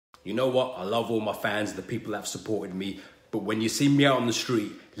You know what? I love all my fans, the people that have supported me. But when you see me out on the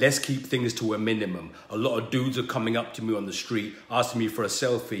street, let's keep things to a minimum. A lot of dudes are coming up to me on the street, asking me for a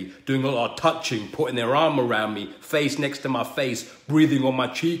selfie, doing a lot of touching, putting their arm around me, face next to my face, breathing on my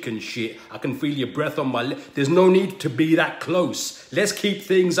cheek and shit. I can feel your breath on my lip. There's no need to be that close. Let's keep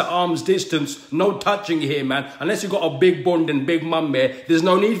things at arm's distance. No touching here, man. Unless you've got a big bond and big mum here, there's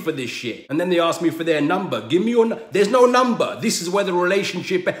no need for this shit. And then they ask me for their number. Give me your There's no number. This is where the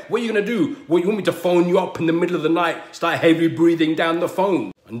relationship... What are you going to do? What, you want me to phone you up in the middle of the night, start heavy breathing down the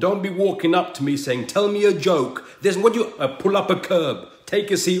phone? And don't be walking up to me saying, tell me a joke. There's what you pull up a curb.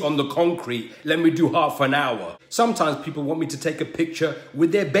 Take a seat on the concrete. Let me do half an hour. Sometimes people want me to take a picture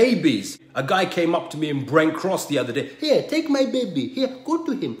with their babies. A guy came up to me in Brent Cross the other day. Here, take my baby. Here, go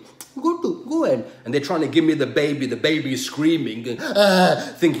to him. Go in. And they're trying to give me the baby. The baby is screaming,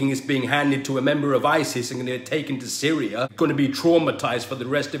 thinking it's being handed to a member of ISIS and going to get taken to Syria. Going to be traumatized for the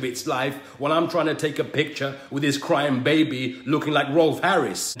rest of its life while I'm trying to take a picture with this crying baby looking like Rolf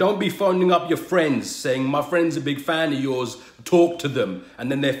Harris. Don't be phoning up your friends saying, my friend's a big fan of yours. Talk to them.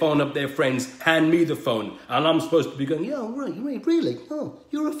 And then they phone up their friends, hand me the phone. And I'm supposed to be going, yeah, right, really? Oh,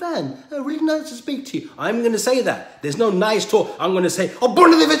 you're a fan. Oh, really nice to speak to you. I'm going to say that. There's no nice talk. I'm going to say, oh,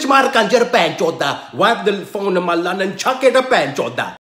 wipe the phone in my land and chuck it up and choda.